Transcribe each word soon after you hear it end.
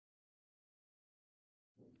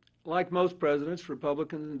Like most presidents,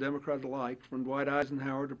 Republicans and Democrats alike, from Dwight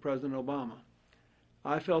Eisenhower to President Obama,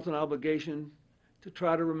 I felt an obligation to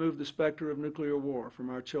try to remove the specter of nuclear war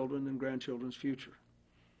from our children and grandchildren's future.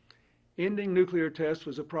 Ending nuclear tests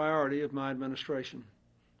was a priority of my administration.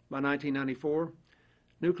 By 1994,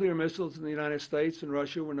 nuclear missiles in the United States and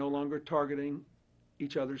Russia were no longer targeting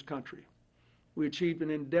each other's country. We achieved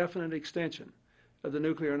an indefinite extension of the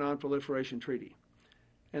Nuclear Non-Proliferation Treaty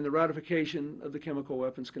and the ratification of the Chemical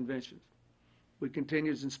Weapons Convention. We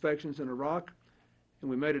continued inspections in Iraq, and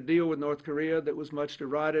we made a deal with North Korea that was much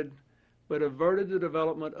derided, but averted the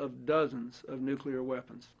development of dozens of nuclear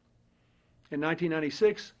weapons. In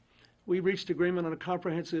 1996, we reached agreement on a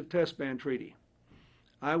comprehensive test ban treaty.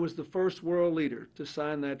 I was the first world leader to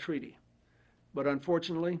sign that treaty, but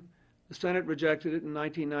unfortunately, the Senate rejected it in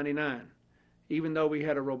 1999, even though we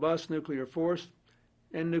had a robust nuclear force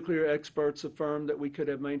and nuclear experts affirmed that we could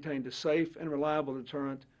have maintained a safe and reliable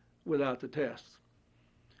deterrent without the tests.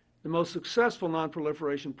 The most successful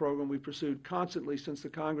non-proliferation program we pursued constantly since the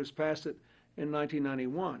Congress passed it in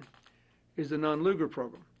 1991 is the non-Lugar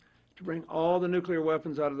program, to bring all the nuclear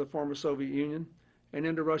weapons out of the former Soviet Union and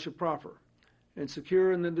into Russia proper, and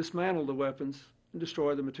secure and then dismantle the weapons and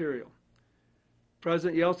destroy the material.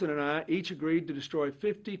 President Yeltsin and I each agreed to destroy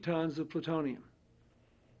 50 tons of plutonium.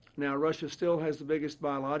 Now, Russia still has the biggest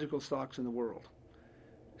biological stocks in the world.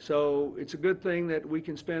 So it's a good thing that we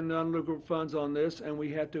can spend non-Lugar funds on this, and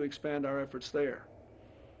we have to expand our efforts there.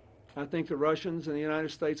 I think the Russians and the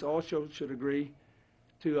United States also should agree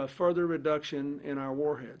to a further reduction in our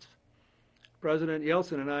warheads. President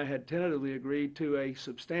Yeltsin and I had tentatively agreed to a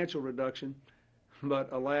substantial reduction,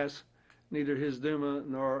 but alas, neither his Duma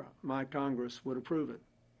nor my Congress would approve it.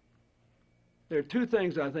 There are two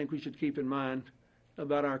things I think we should keep in mind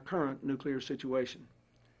about our current nuclear situation.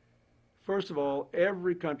 First of all,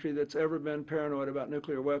 every country that's ever been paranoid about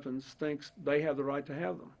nuclear weapons thinks they have the right to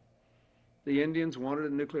have them. The Indians wanted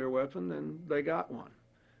a nuclear weapon, and they got one.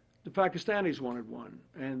 The Pakistanis wanted one,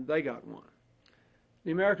 and they got one.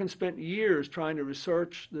 The Americans spent years trying to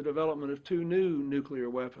research the development of 2 new nuclear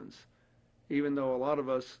weapons, even though a lot of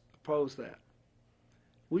us oppose that.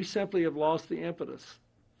 We simply have lost the impetus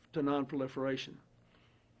to non-proliferation.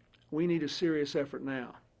 We need a serious effort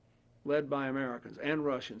now, led by Americans and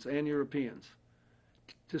Russians and Europeans,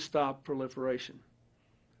 to stop proliferation.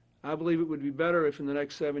 I believe it would be better if in the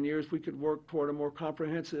next 7 years we could work toward a more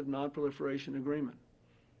comprehensive non-proliferation agreement.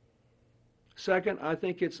 Second, I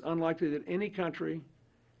think it's unlikely that any country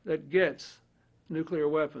that gets nuclear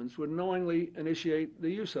weapons would knowingly initiate the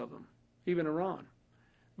use of them, even Iran.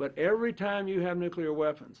 But every time you have nuclear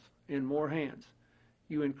weapons in more hands,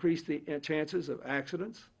 you increase the chances of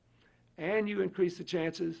accidents, and you increase the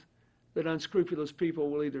chances that unscrupulous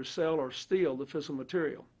people will either sell or steal the fissile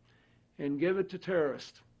material and give it to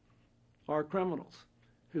terrorists or criminals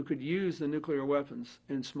who could use the nuclear weapons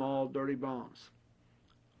in small, dirty bombs.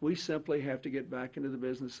 We simply have to get back into the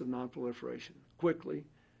business of non-proliferation quickly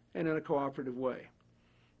and in a cooperative way.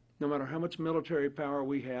 No matter how much military power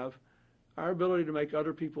we have, our ability to make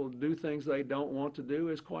other people do things they don't want to do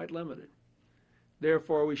is quite limited.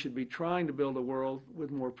 Therefore, we should be trying to build a world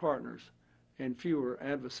with more partners and fewer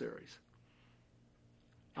adversaries.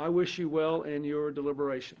 I wish you well in your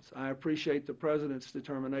deliberations. I appreciate the President's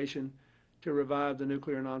determination to revive the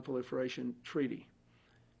Nuclear Non-Proliferation Treaty.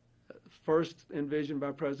 First envisioned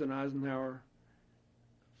by President Eisenhower,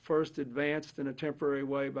 first advanced in a temporary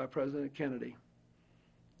way by President Kennedy.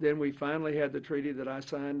 Then we finally had the treaty that I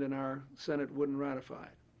signed and our Senate wouldn't ratify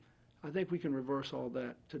it. I think we can reverse all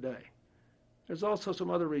that today. There's also some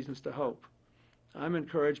other reasons to hope. I'm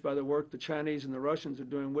encouraged by the work the Chinese and the Russians are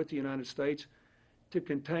doing with the United States to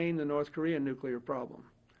contain the North Korean nuclear problem,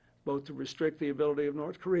 both to restrict the ability of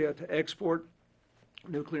North Korea to export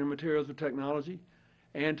nuclear materials or technology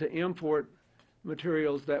and to import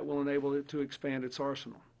materials that will enable it to expand its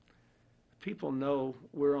arsenal. People know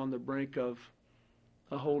we're on the brink of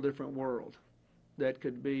a whole different world that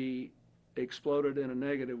could be exploded in a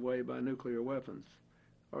negative way by nuclear weapons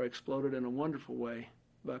or exploded in a wonderful way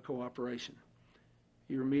by cooperation.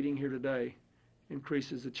 Your meeting here today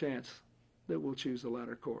increases the chance that we'll choose the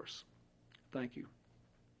latter course. Thank you.